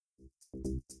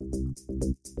Welcome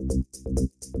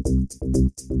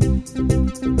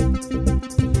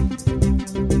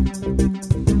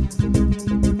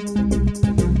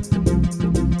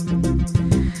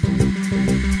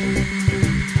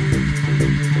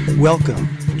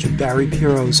to Barry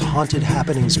Piro's Haunted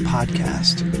Happenings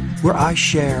podcast, where I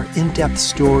share in-depth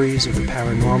stories of the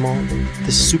paranormal,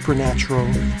 the supernatural,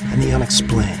 and the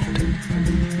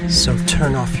unexplained. So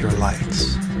turn off your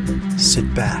lights,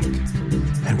 sit back,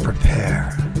 and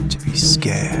prepare to be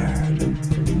scared.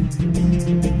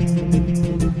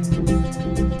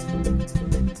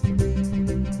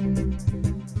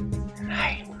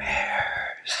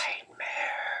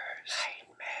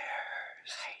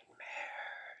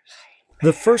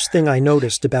 The first thing I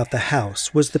noticed about the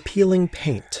house was the peeling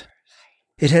paint.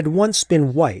 It had once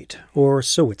been white, or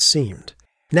so it seemed.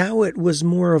 Now it was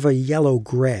more of a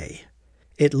yellow-gray.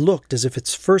 It looked as if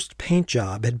its first paint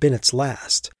job had been its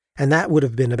last, and that would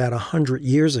have been about 100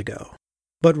 years ago.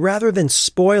 But rather than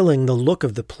spoiling the look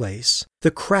of the place,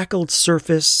 the crackled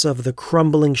surface of the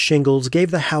crumbling shingles gave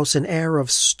the house an air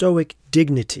of stoic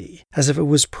dignity, as if it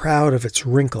was proud of its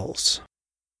wrinkles.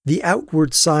 The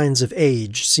outward signs of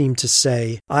age seemed to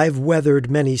say, "I've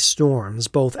weathered many storms,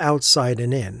 both outside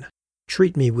and in.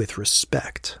 Treat me with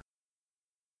respect."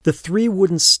 The 3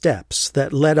 wooden steps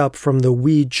that led up from the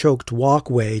weed-choked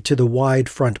walkway to the wide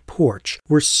front porch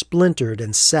were splintered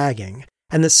and sagging,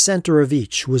 and the center of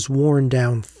each was worn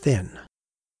down thin.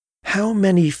 How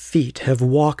many feet have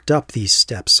walked up these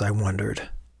steps, I wondered?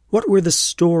 What were the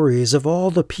stories of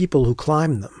all the people who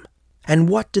climbed them? And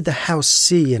what did the house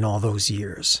see in all those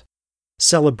years?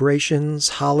 Celebrations,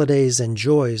 holidays, and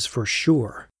joys for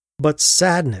sure, but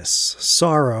sadness,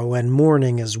 sorrow, and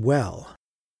mourning as well.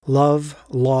 Love,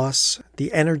 loss,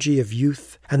 the energy of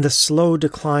youth, and the slow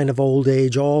decline of old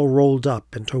age all rolled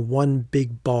up into one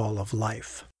big ball of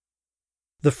life.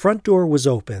 The front door was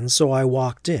open, so I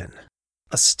walked in.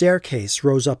 A staircase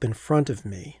rose up in front of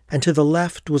me, and to the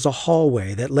left was a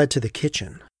hallway that led to the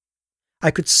kitchen. I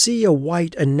could see a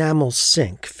white enamel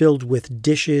sink filled with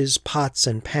dishes, pots,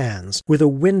 and pans, with a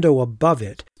window above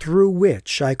it through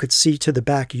which I could see to the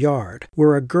backyard,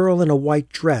 where a girl in a white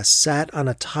dress sat on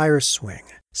a tire swing,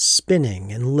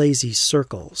 spinning in lazy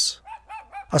circles.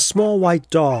 A small white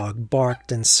dog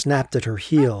barked and snapped at her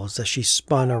heels as she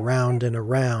spun around and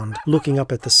around, looking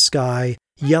up at the sky,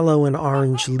 yellow and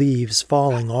orange leaves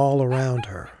falling all around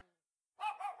her.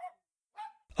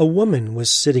 A woman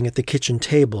was sitting at the kitchen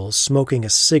table, smoking a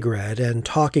cigarette and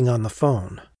talking on the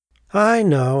phone. I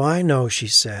know, she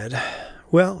said.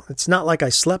 Well, it's not like I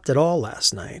slept at all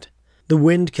last night. The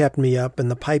wind kept me up and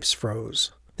the pipes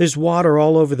froze. There's water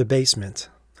all over the basement.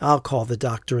 I'll call the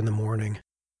doctor in the morning."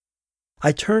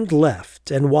 I turned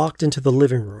left and walked into the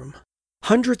living room.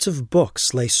 Hundreds of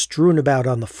books lay strewn about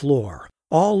on the floor,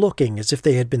 all looking as if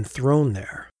they had been thrown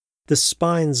there. The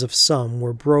spines of some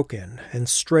were broken, and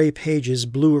stray pages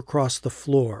blew across the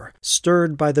floor,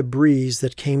 stirred by the breeze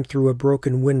that came through a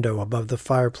broken window above the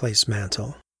fireplace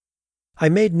mantel. I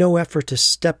made no effort to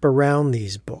step around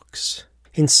these books.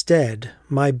 Instead,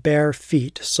 my bare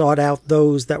feet sought out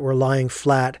those that were lying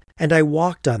flat, and I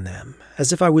walked on them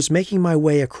as if I was making my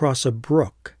way across a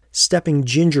brook, stepping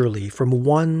gingerly from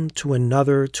one to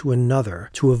another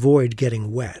to avoid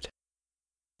getting wet.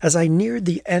 As I neared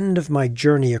the end of my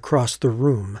journey across the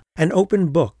room, an open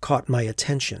book caught my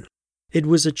attention. It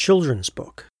was a children's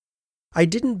book. I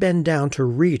didn't bend down to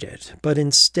read it, but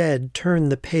instead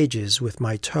turned the pages with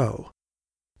my toe.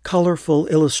 Colorful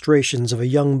illustrations of a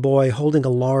young boy holding a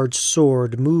large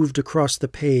sword moved across the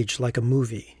page like a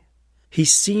movie. He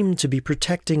seemed to be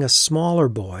protecting a smaller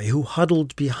boy who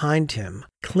huddled behind him,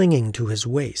 clinging to his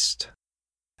waist.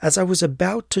 As I was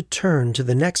about to turn to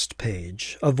the next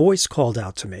page, a voice called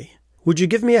out to me, "Would you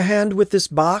give me a hand with this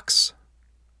box?"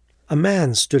 A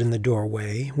man stood in the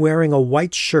doorway, wearing a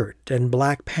white shirt and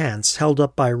black pants held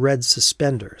up by red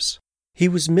suspenders. He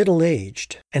was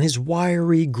middle-aged, and his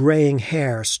wiry, graying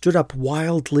hair stood up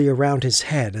wildly around his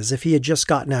head as if he had just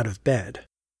gotten out of bed.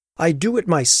 "I do it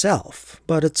myself,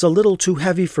 but it's a little too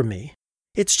heavy for me.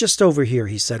 It's just over here,"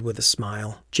 he said with a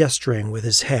smile, gesturing with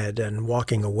his head and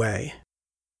walking away.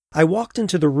 I walked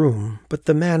into the room, but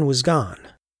the man was gone.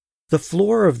 The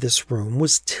floor of this room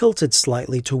was tilted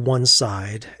slightly to one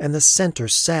side, and the center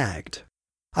sagged.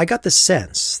 I got the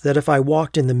sense that if I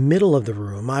walked in the middle of the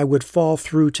room, I would fall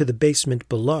through to the basement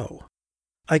below.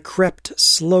 I crept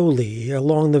slowly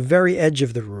along the very edge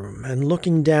of the room, and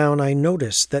looking down, I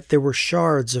noticed that there were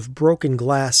shards of broken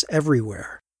glass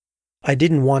everywhere. I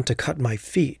didn't want to cut my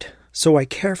feet, so I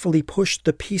carefully pushed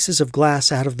the pieces of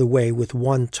glass out of the way with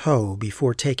one toe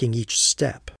before taking each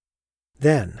step.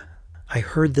 Then I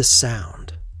heard the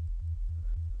sound.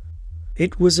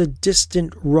 It was a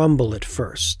distant rumble at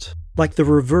first, like the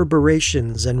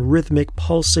reverberations and rhythmic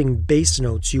pulsing bass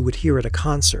notes you would hear at a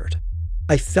concert.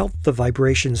 I felt the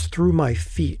vibrations through my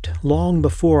feet long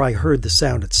before I heard the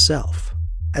sound itself.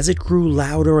 As it grew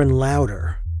louder and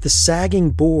louder, the sagging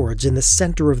boards in the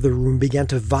center of the room began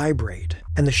to vibrate,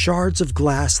 and the shards of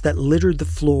glass that littered the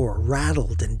floor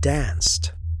rattled and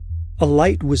danced. A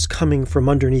light was coming from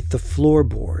underneath the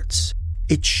floorboards.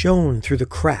 It shone through the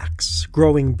cracks,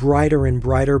 growing brighter and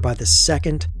brighter by the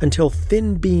second until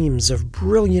thin beams of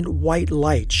brilliant white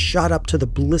light shot up to the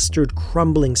blistered,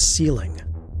 crumbling ceiling.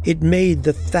 It made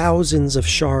the thousands of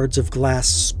shards of glass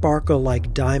sparkle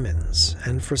like diamonds,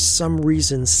 and for some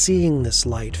reason seeing this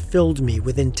light filled me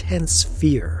with intense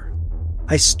fear.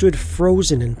 I stood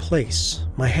frozen in place,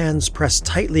 my hands pressed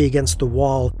tightly against the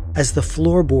wall as the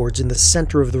floorboards in the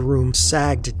center of the room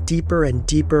sagged deeper and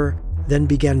deeper, then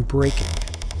began breaking.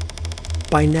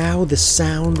 By now the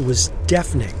sound was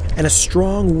deafening, and a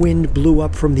strong wind blew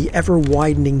up from the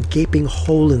ever-widening gaping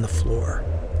hole in the floor.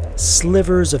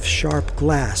 Slivers of sharp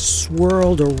glass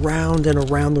swirled around and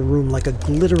around the room like a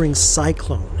glittering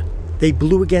cyclone. They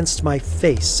blew against my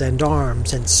face and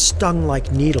arms and stung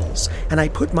like needles, and I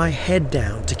put my head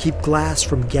down to keep glass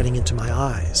from getting into my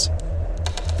eyes.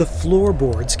 The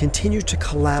floorboards continued to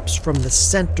collapse from the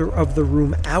center of the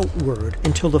room outward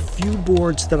until the few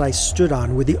boards that I stood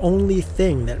on were the only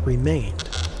thing that remained.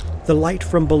 The light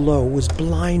from below was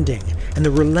blinding, and the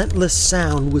relentless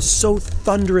sound was so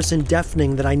thunderous and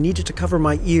deafening that I needed to cover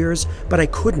my ears, but I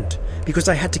couldn't, because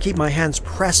I had to keep my hands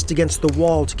pressed against the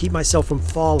wall to keep myself from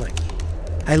falling.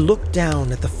 I looked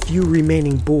down at the few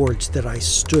remaining boards that I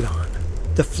stood on.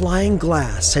 The flying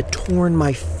glass had torn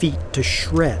my feet to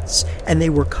shreds, and they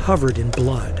were covered in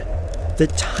blood. The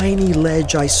tiny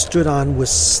ledge I stood on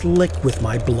was slick with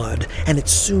my blood, and it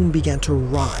soon began to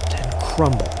rot and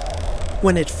crumble.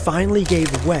 When it finally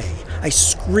gave way, I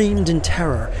screamed in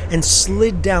terror and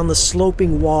slid down the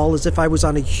sloping wall as if I was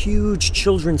on a huge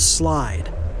children's slide.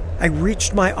 I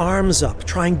reached my arms up,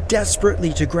 trying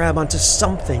desperately to grab onto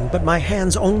something, but my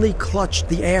hands only clutched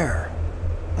the air.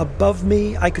 Above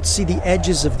me, I could see the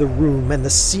edges of the room and the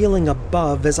ceiling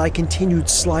above as I continued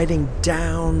sliding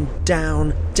down,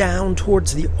 down, down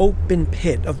towards the open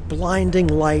pit of blinding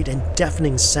light and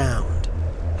deafening sound.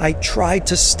 I tried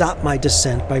to stop my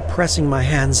descent by pressing my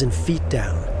hands and feet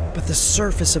down, but the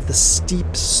surface of the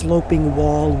steep, sloping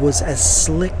wall was as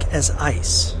slick as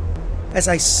ice. As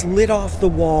I slid off the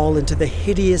wall into the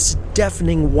hideous,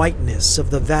 deafening whiteness of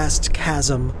the vast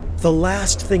chasm, the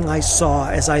last thing I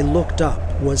saw as I looked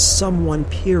up was someone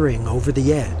peering over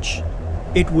the edge.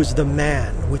 It was the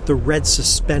man with the red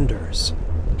suspenders.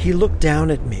 He looked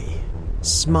down at me,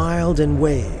 smiled and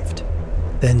waved,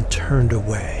 then turned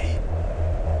away.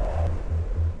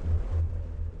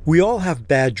 We all have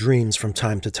bad dreams from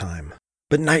time to time,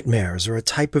 but nightmares are a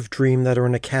type of dream that are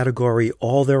in a category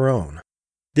all their own.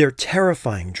 They're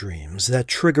terrifying dreams that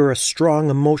trigger a strong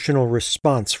emotional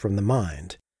response from the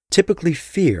mind, typically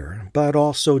fear, but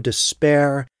also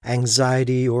despair,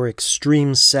 anxiety, or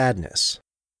extreme sadness.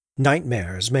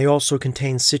 Nightmares may also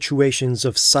contain situations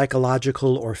of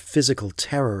psychological or physical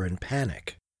terror and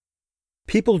panic.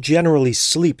 People generally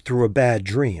sleep through a bad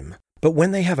dream, but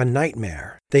when they have a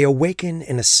nightmare, they awaken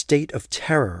in a state of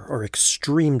terror or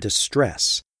extreme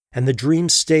distress, and the dream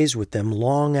stays with them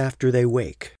long after they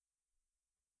wake.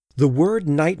 The word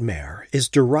nightmare is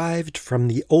derived from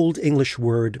the Old English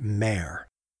word mare,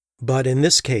 but in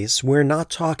this case, we're not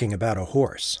talking about a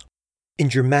horse. In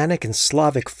Germanic and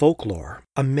Slavic folklore,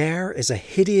 a mare is a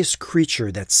hideous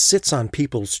creature that sits on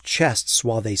people's chests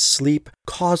while they sleep,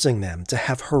 causing them to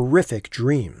have horrific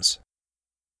dreams.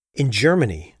 In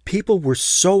Germany, people were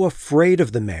so afraid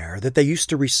of the mare that they used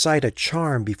to recite a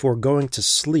charm before going to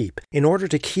sleep in order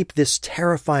to keep this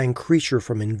terrifying creature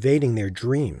from invading their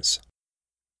dreams.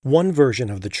 One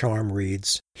version of the charm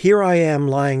reads, "Here I am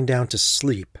lying down to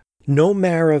sleep. No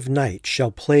mare of night shall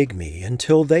plague me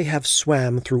until they have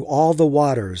swam through all the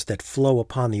waters that flow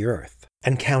upon the earth,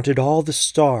 and counted all the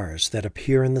stars that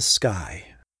appear in the sky."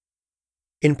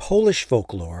 In Polish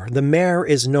folklore, the mare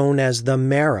is known as the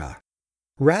mara.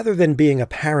 Rather than being a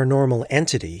paranormal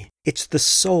entity, it's the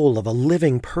soul of a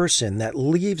living person that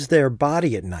leaves their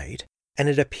body at night, and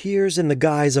it appears in the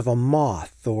guise of a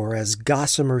moth or as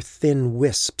gossamer thin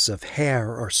wisps of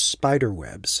hair or spider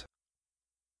webs.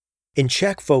 In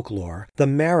Czech folklore, the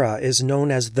mara is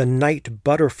known as the night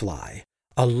butterfly,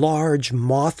 a large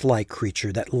moth-like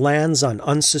creature that lands on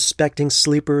unsuspecting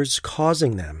sleepers,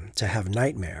 causing them to have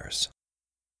nightmares.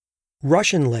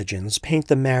 Russian legends paint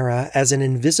the Mara as an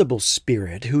invisible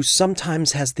spirit who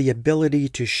sometimes has the ability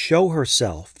to show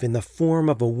herself in the form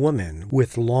of a woman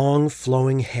with long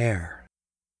flowing hair.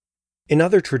 In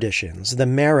other traditions, the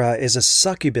Mara is a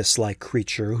succubus-like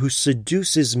creature who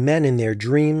seduces men in their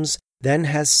dreams, then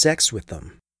has sex with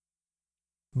them.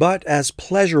 But as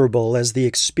pleasurable as the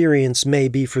experience may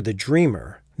be for the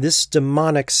dreamer, this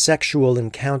demonic sexual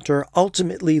encounter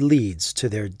ultimately leads to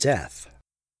their death.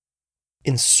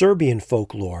 In Serbian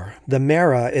folklore, the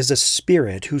Mara is a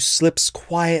spirit who slips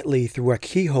quietly through a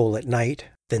keyhole at night,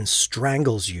 then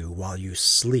strangles you while you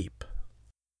sleep.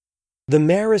 The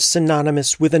Mare is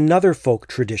synonymous with another folk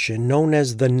tradition known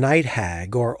as the night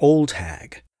hag or old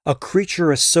hag, a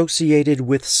creature associated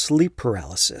with sleep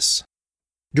paralysis.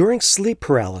 During sleep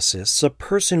paralysis, a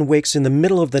person wakes in the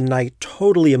middle of the night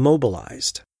totally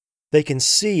immobilized. They can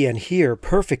see and hear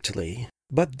perfectly,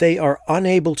 but they are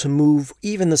unable to move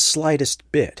even the slightest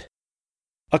bit.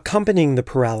 Accompanying the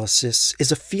paralysis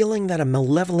is a feeling that a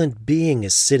malevolent being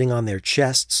is sitting on their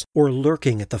chests or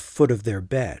lurking at the foot of their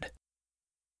bed.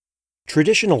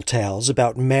 Traditional tales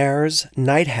about mares,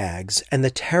 night hags, and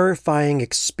the terrifying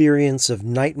experience of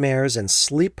nightmares and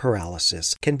sleep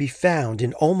paralysis can be found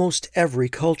in almost every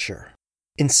culture.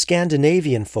 In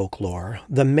Scandinavian folklore,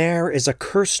 the mare is a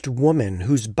cursed woman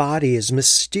whose body is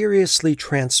mysteriously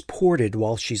transported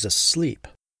while she's asleep.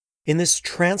 In this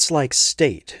trance-like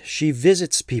state, she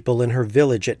visits people in her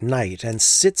village at night and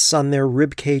sits on their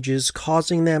rib cages,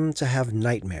 causing them to have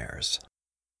nightmares.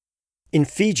 In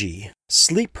Fiji,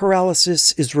 sleep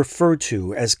paralysis is referred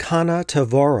to as kana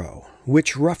tavoro,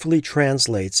 which roughly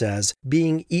translates as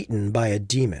being eaten by a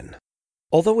demon.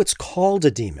 Although it's called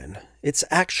a demon, it's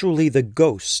actually the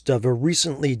ghost of a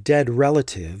recently dead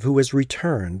relative who has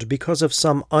returned because of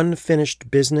some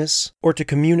unfinished business or to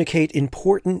communicate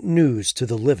important news to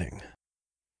the living.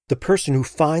 The person who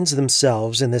finds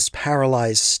themselves in this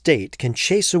paralyzed state can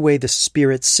chase away the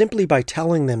spirit simply by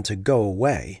telling them to go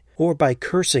away or by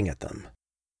cursing at them.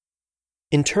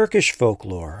 In Turkish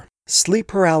folklore, sleep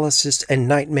paralysis and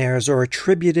nightmares are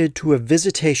attributed to a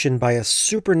visitation by a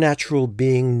supernatural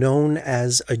being known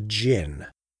as a jinn.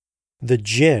 The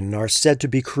jinn are said to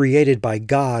be created by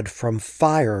God from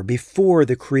fire before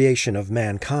the creation of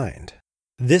mankind.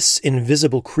 This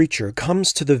invisible creature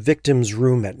comes to the victim's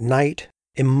room at night,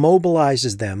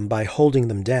 immobilizes them by holding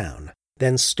them down,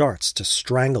 then starts to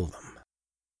strangle them.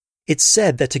 It's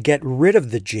said that to get rid of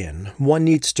the jinn, one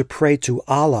needs to pray to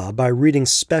Allah by reading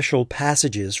special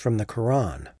passages from the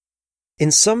Quran. In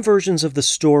some versions of the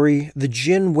story, the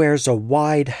jinn wears a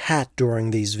wide hat during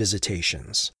these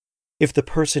visitations. If the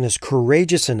person is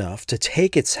courageous enough to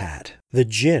take its hat, the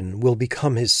jinn will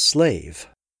become his slave.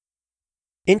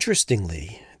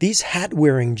 Interestingly, these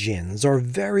hat-wearing jinns are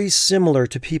very similar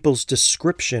to people's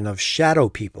description of shadow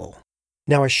people.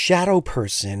 Now, a shadow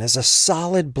person is a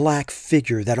solid black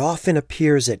figure that often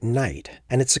appears at night,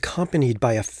 and it's accompanied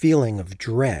by a feeling of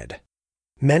dread.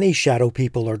 Many shadow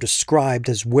people are described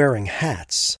as wearing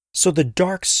hats, so the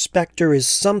dark specter is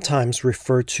sometimes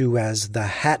referred to as the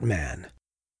Hat Man.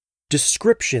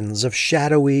 Descriptions of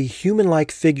shadowy,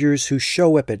 human-like figures who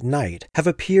show up at night have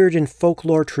appeared in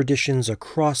folklore traditions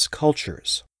across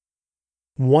cultures.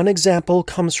 One example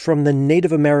comes from the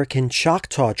Native American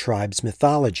Choctaw tribe's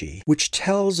mythology, which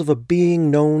tells of a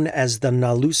being known as the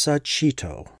Nalusa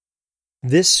Cheeto.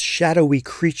 This shadowy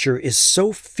creature is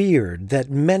so feared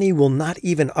that many will not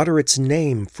even utter its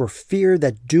name for fear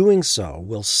that doing so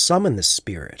will summon the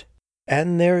spirit.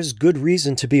 And there's good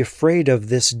reason to be afraid of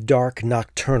this dark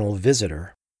nocturnal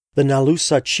visitor. The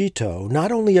Nalusa Cheeto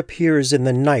not only appears in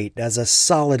the night as a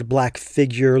solid black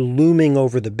figure looming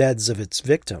over the beds of its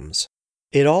victims,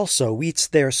 it also eats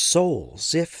their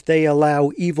souls if they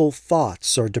allow evil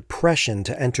thoughts or depression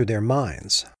to enter their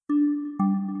minds.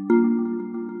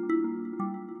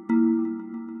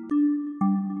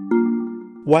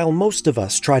 While most of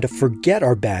us try to forget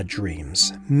our bad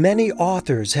dreams, many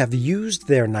authors have used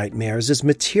their nightmares as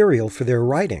material for their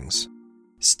writings.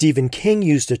 Stephen King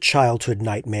used a childhood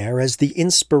nightmare as the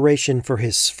inspiration for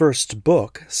his first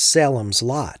book, Salem's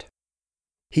Lot.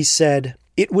 He said,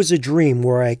 "It was a dream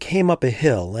where I came up a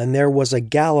hill and there was a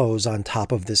gallows on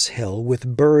top of this hill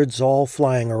with birds all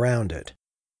flying around it.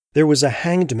 There was a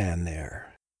hanged man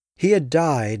there. He had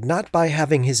died not by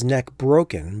having his neck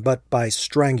broken, but by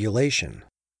strangulation.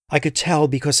 I could tell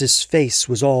because his face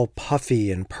was all puffy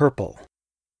and purple.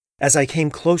 As I came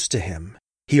close to him,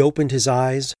 he opened his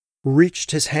eyes,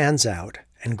 reached his hands out,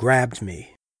 and grabbed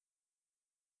me.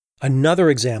 Another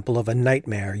example of a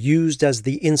nightmare used as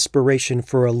the inspiration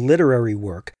for a literary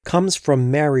work comes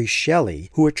from Mary Shelley,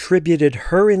 who attributed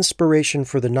her inspiration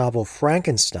for the novel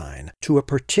Frankenstein to a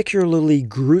particularly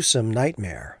gruesome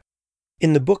nightmare.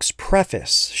 In the book's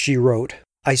preface, she wrote,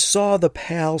 "I saw the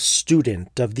pale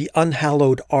student of the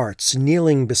unhallowed arts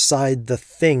kneeling beside the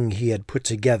thing he had put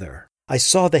together. I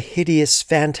saw the hideous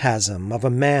phantasm of a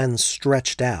man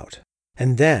stretched out.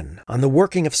 And then, on the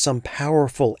working of some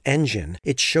powerful engine,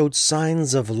 it showed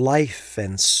signs of life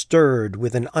and stirred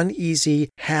with an uneasy,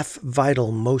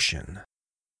 half-vital motion."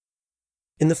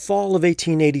 In the fall of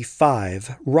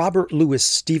 1885, Robert Louis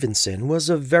Stevenson was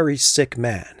a very sick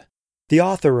man. The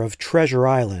author of Treasure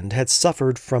Island had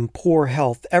suffered from poor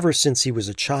health ever since he was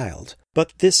a child,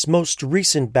 but this most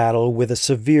recent battle with a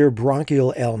severe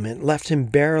bronchial ailment left him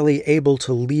barely able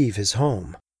to leave his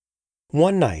home.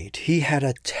 One night, he had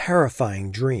a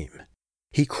terrifying dream.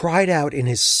 He cried out in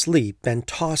his sleep and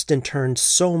tossed and turned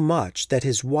so much that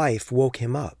his wife woke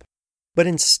him up. But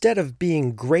instead of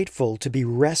being grateful to be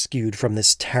rescued from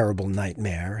this terrible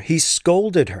nightmare, he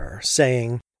scolded her,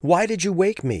 saying, "Why did you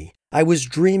wake me? I was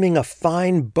dreaming a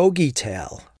fine bogey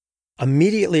tale."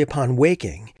 Immediately upon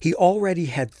waking, he already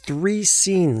had 3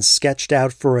 scenes sketched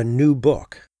out for a new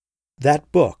book.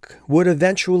 That book would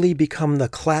eventually become the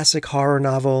classic horror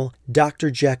novel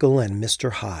Dr. Jekyll and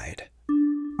Mr. Hyde.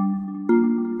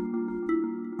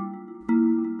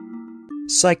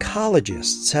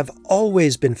 Psychologists have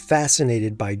always been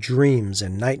fascinated by dreams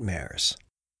and nightmares.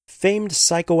 Famed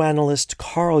psychoanalyst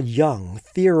Carl Jung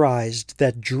theorized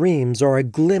that dreams are a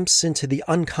glimpse into the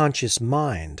unconscious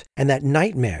mind, and that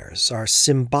nightmares are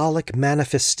symbolic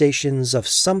manifestations of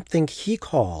something he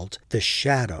called the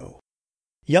shadow.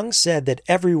 Jung said that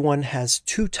everyone has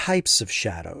 2 types of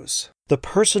shadows. The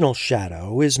personal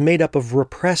shadow is made up of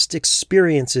repressed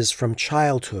experiences from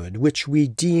childhood which we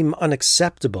deem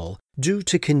unacceptable due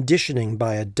to conditioning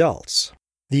by adults.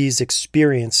 These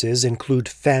experiences include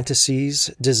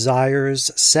fantasies,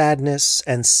 desires, sadness,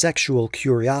 and sexual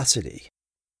curiosity.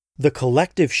 The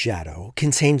collective shadow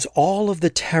contains all of the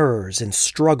terrors and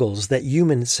struggles that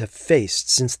humans have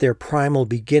faced since their primal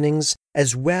beginnings,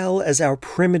 as well as our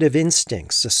primitive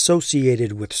instincts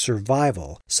associated with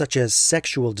survival, such as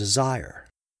sexual desire.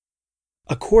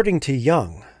 According to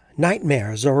Jung,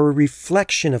 nightmares are a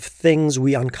reflection of things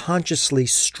we unconsciously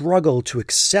struggle to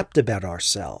accept about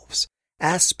ourselves,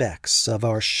 aspects of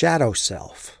our shadow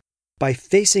self. By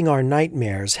facing our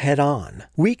nightmares head-on,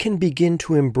 we can begin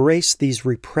to embrace these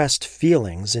repressed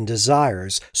feelings and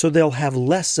desires so they'll have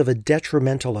less of a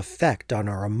detrimental effect on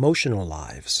our emotional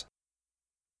lives.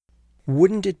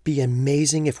 Wouldn't it be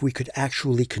amazing if we could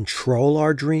actually control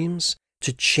our dreams,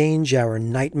 to change our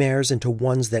nightmares into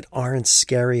ones that aren't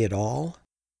scary at all?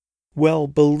 Well,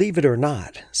 believe it or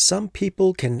not, some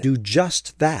people can do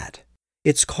just that.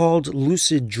 It's called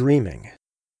lucid dreaming.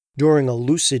 During a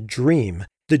lucid dream,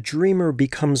 the dreamer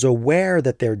becomes aware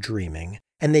that they're dreaming,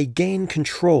 and they gain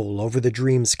control over the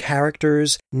dream's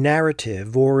characters,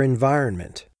 narrative, or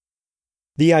environment.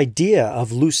 The idea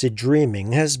of lucid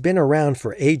dreaming has been around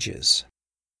for ages.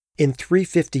 In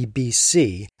 350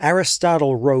 BC,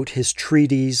 Aristotle wrote his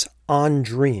treatise On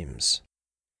Dreams.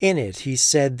 In it, he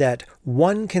said that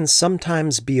one can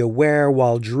sometimes be aware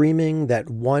while dreaming that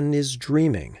one is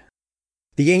dreaming.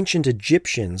 The ancient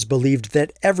Egyptians believed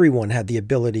that everyone had the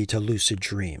ability to lucid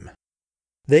dream.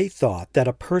 They thought that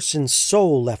a person's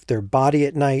soul left their body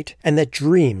at night and that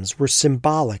dreams were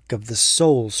symbolic of the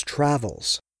soul's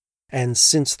travels. And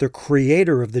since the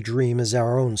creator of the dream is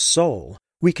our own soul,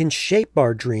 we can shape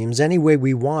our dreams any way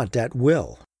we want at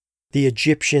will. The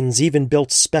Egyptians even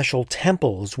built special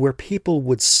temples where people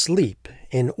would sleep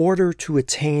in order to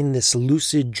attain this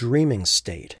lucid dreaming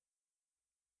state.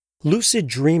 Lucid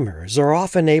dreamers are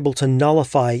often able to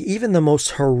nullify even the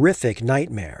most horrific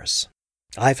nightmares.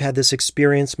 I've had this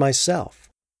experience myself.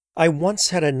 I once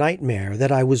had a nightmare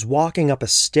that I was walking up a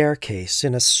staircase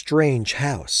in a strange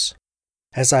house.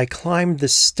 As I climbed the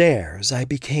stairs, I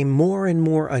became more and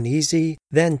more uneasy,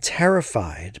 then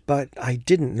terrified, but I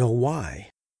didn't know why.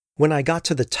 When I got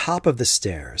to the top of the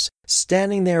stairs,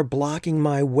 standing there blocking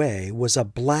my way was a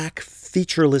black,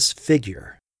 featureless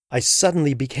figure. I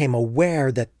suddenly became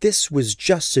aware that this was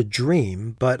just a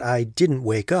dream, but I didn't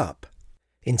wake up.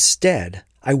 Instead,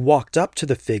 I walked up to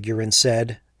the figure and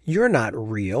said, "You're not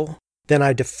real." Then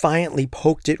I defiantly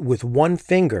poked it with one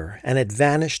finger, and it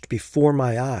vanished before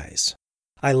my eyes.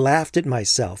 I laughed at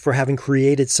myself for having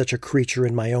created such a creature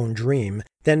in my own dream,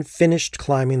 then finished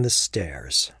climbing the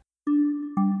stairs.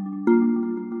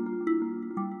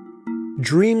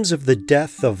 Dreams of the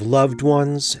death of loved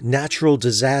ones, natural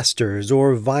disasters,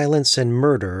 or violence and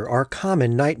murder are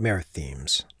common nightmare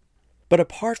themes. But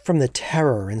apart from the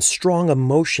terror and strong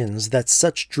emotions that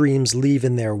such dreams leave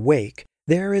in their wake,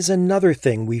 there is another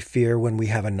thing we fear when we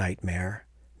have a nightmare,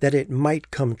 that it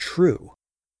might come true.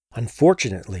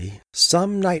 Unfortunately,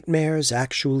 some nightmares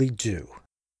actually do.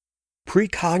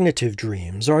 Precognitive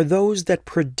dreams are those that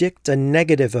predict a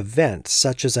negative event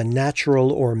such as a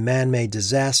natural or man-made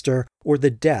disaster or the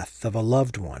death of a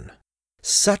loved one.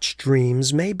 Such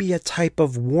dreams may be a type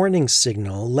of warning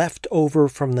signal left over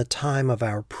from the time of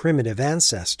our primitive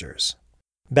ancestors.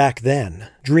 Back then,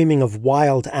 dreaming of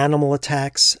wild animal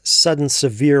attacks, sudden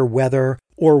severe weather,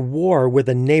 or war with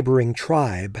a neighboring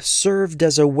tribe served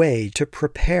as a way to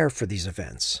prepare for these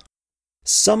events.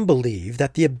 Some believe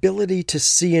that the ability to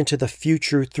see into the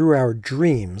future through our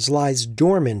dreams lies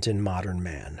dormant in modern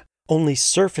man, only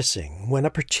surfacing when a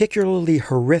particularly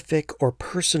horrific or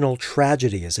personal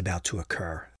tragedy is about to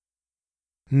occur.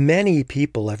 Many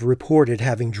people have reported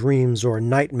having dreams or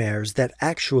nightmares that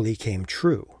actually came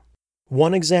true.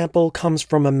 One example comes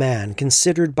from a man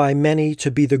considered by many to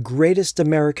be the greatest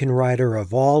American writer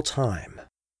of all time,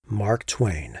 Mark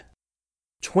Twain.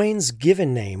 Twain's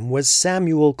given name was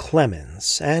Samuel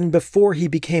Clemens, and before he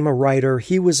became a writer,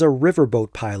 he was a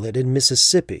riverboat pilot in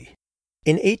Mississippi.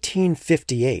 In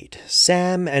 1858,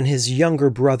 Sam and his younger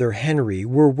brother Henry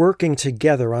were working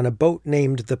together on a boat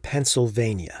named the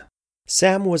Pennsylvania.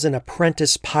 Sam was an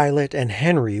apprentice pilot and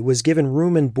Henry was given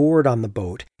room and board on the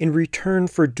boat in return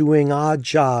for doing odd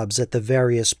jobs at the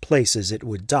various places it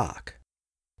would dock.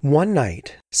 One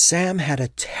night, Sam had a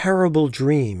terrible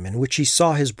dream in which he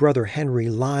saw his brother Henry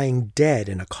lying dead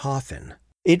in a coffin.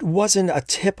 It wasn't a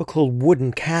typical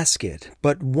wooden casket,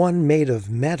 but one made of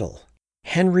metal.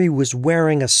 Henry was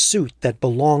wearing a suit that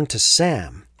belonged to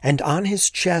Sam, and on his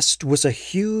chest was a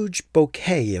huge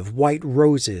bouquet of white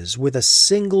roses with a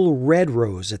single red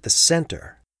rose at the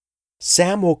center.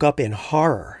 Sam woke up in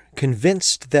horror,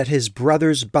 convinced that his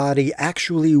brother's body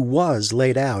actually was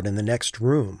laid out in the next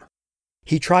room.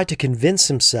 He tried to convince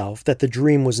himself that the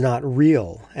dream was not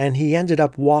real, and he ended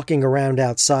up walking around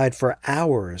outside for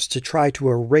hours to try to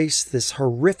erase this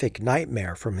horrific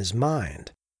nightmare from his mind.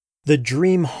 The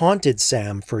dream haunted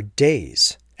Sam for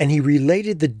days, and he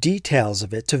related the details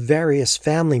of it to various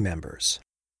family members.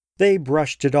 They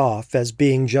brushed it off as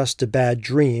being just a bad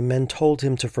dream and told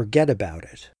him to forget about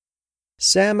it.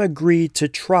 Sam agreed to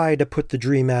try to put the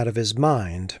dream out of his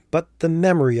mind, but the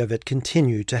memory of it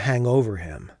continued to hang over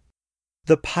him.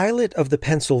 The pilot of the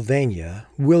Pennsylvania,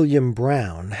 William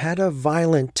Brown, had a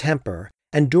violent temper,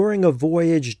 and during a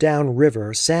voyage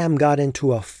downriver, Sam got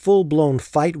into a full-blown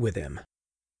fight with him.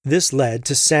 This led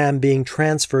to Sam being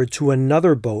transferred to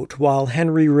another boat while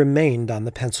Henry remained on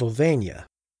the Pennsylvania.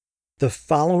 The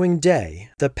following day,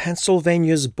 the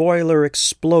Pennsylvania's boiler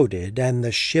exploded and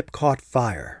the ship caught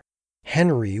fire.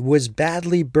 Henry was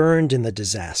badly burned in the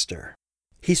disaster.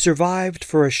 He survived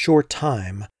for a short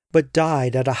time, but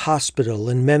died at a hospital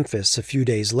in Memphis a few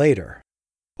days later.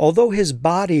 Although his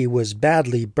body was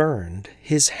badly burned,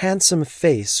 his handsome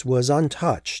face was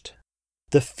untouched.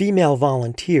 The female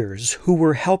volunteers who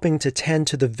were helping to tend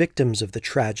to the victims of the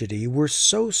tragedy were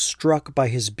so struck by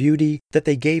his beauty that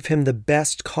they gave him the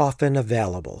best coffin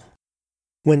available.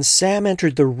 When Sam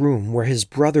entered the room where his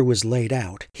brother was laid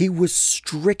out, he was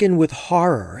stricken with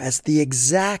horror as the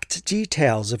exact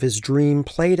details of his dream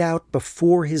played out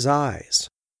before his eyes.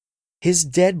 His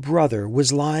dead brother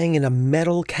was lying in a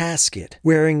metal casket,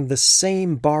 wearing the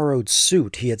same borrowed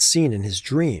suit he had seen in his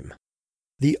dream.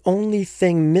 The only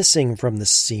thing missing from the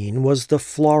scene was the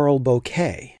floral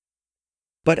bouquet.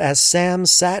 But as Sam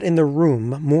sat in the room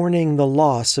mourning the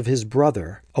loss of his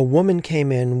brother, a woman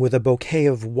came in with a bouquet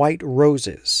of white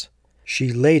roses.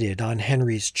 She laid it on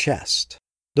Henry's chest.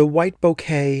 The white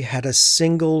bouquet had a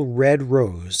single red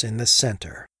rose in the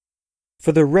center.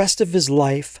 For the rest of his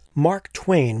life, Mark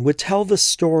Twain would tell the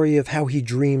story of how he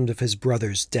dreamed of his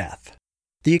brother's death.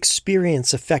 The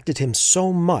experience affected him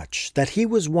so much that he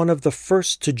was one of the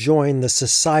first to join the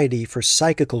Society for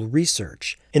Psychical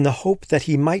Research in the hope that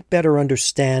he might better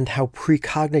understand how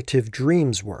precognitive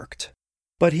dreams worked.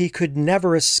 But he could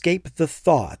never escape the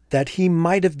thought that he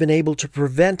might have been able to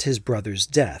prevent his brother's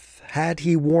death had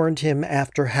he warned him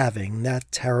after having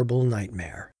that terrible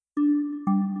nightmare.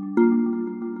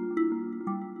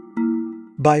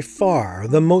 By far,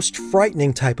 the most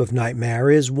frightening type of nightmare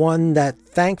is one that,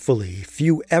 thankfully,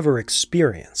 few ever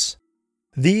experience.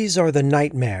 These are the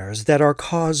nightmares that are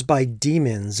caused by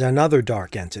demons and other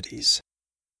dark entities.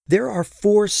 There are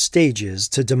 4 stages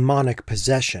to demonic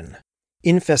possession: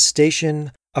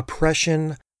 infestation,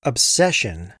 oppression,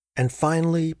 obsession, and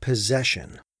finally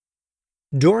possession.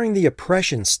 During the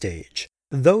oppression stage,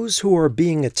 Those who are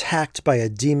being attacked by a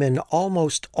demon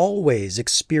almost always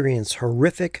experience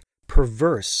horrific,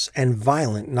 perverse, and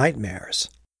violent nightmares.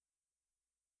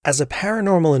 As a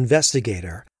paranormal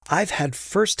investigator, I've had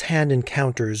first-hand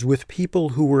encounters with people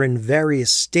who were in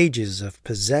various stages of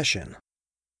possession.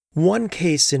 One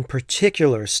case in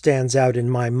particular stands out in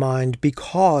my mind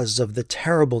because of the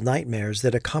terrible nightmares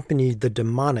that accompanied the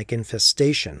demonic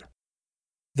infestation.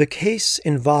 The case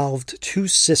involved two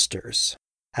sisters.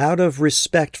 Out of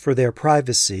respect for their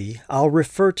privacy, I'll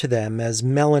refer to them as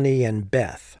Melanie and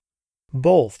Beth.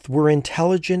 Both were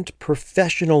intelligent,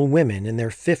 professional women in their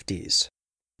 50s.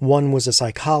 One was a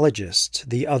psychologist,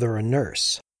 the other a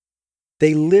nurse.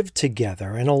 They lived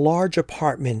together in a large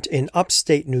apartment in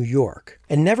upstate New York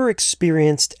and never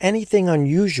experienced anything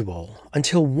unusual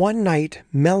until one night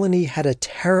Melanie had a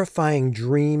terrifying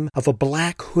dream of a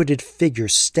black hooded figure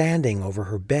standing over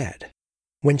her bed.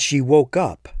 When she woke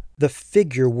up, the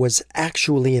figure was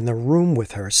actually in the room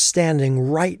with her, standing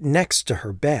right next to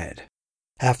her bed.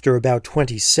 After about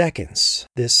 20 seconds,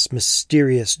 this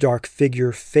mysterious dark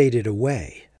figure faded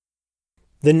away.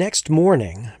 The next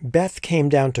morning, Beth came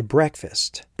down to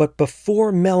breakfast, but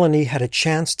before Melanie had a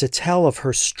chance to tell of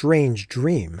her strange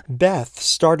dream, Beth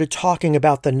started talking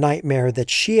about the nightmare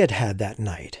that she had had that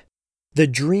night. The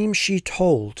dream she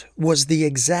told was the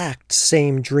exact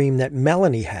same dream that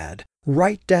Melanie had,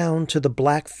 right down to the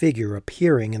black figure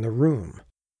appearing in the room.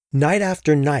 Night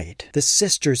after night, the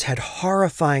sisters had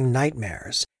horrifying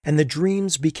nightmares, and the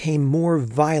dreams became more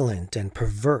violent and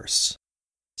perverse.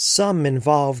 Some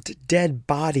involved dead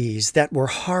bodies that were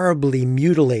horribly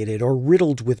mutilated or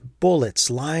riddled with bullets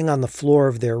lying on the floor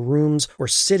of their rooms or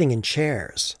sitting in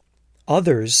chairs.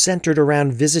 Others centered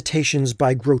around visitations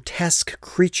by grotesque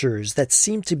creatures that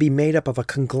seemed to be made up of a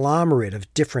conglomerate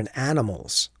of different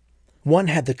animals. One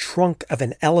had the trunk of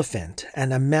an elephant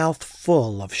and a mouth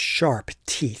full of sharp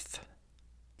teeth.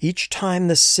 Each time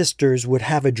the sisters would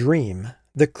have a dream,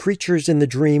 the creatures in the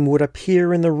dream would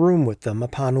appear in the room with them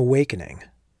upon awakening.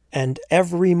 And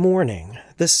every morning,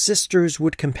 the sisters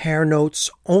would compare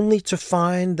notes only to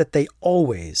find that they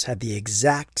always had the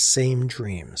exact same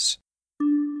dreams.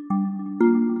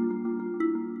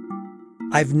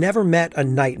 I've never met a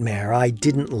nightmare I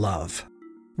didn't love.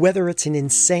 Whether it's an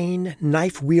insane,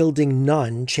 knife-wielding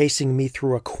nun chasing me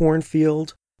through a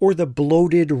cornfield, or the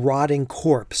bloated, rotting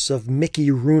corpse of Mickey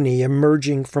Rooney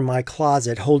emerging from my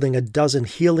closet holding a dozen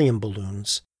helium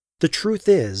balloons, the truth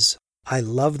is, I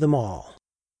love them all.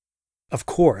 Of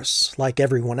course, like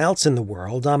everyone else in the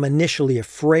world, I'm initially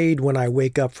afraid when I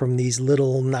wake up from these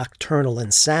little nocturnal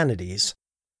insanities.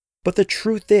 But the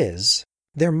truth is,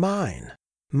 they're mine,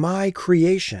 my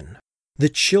creation, the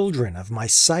children of my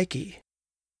psyche.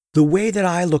 The way that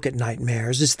I look at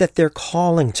nightmares is that they're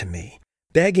calling to me,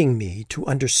 begging me to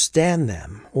understand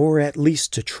them, or at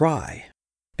least to try.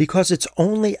 Because it's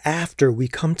only after we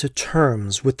come to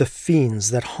terms with the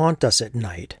fiends that haunt us at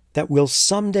night that we'll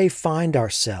someday find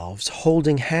ourselves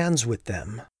holding hands with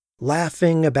them,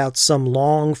 laughing about some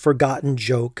long-forgotten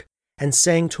joke, and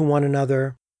saying to one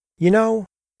another, "You know,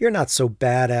 you're not so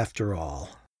bad after all."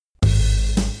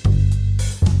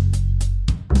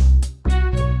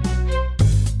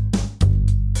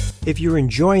 If you're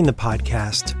enjoying the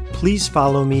podcast, please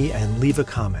follow me and leave a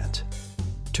comment.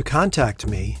 To contact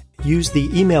me, use the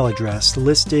email address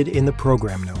listed in the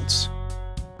program notes.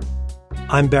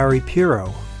 I'm Barry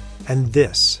Pirro, and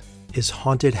this is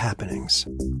Haunted Happenings.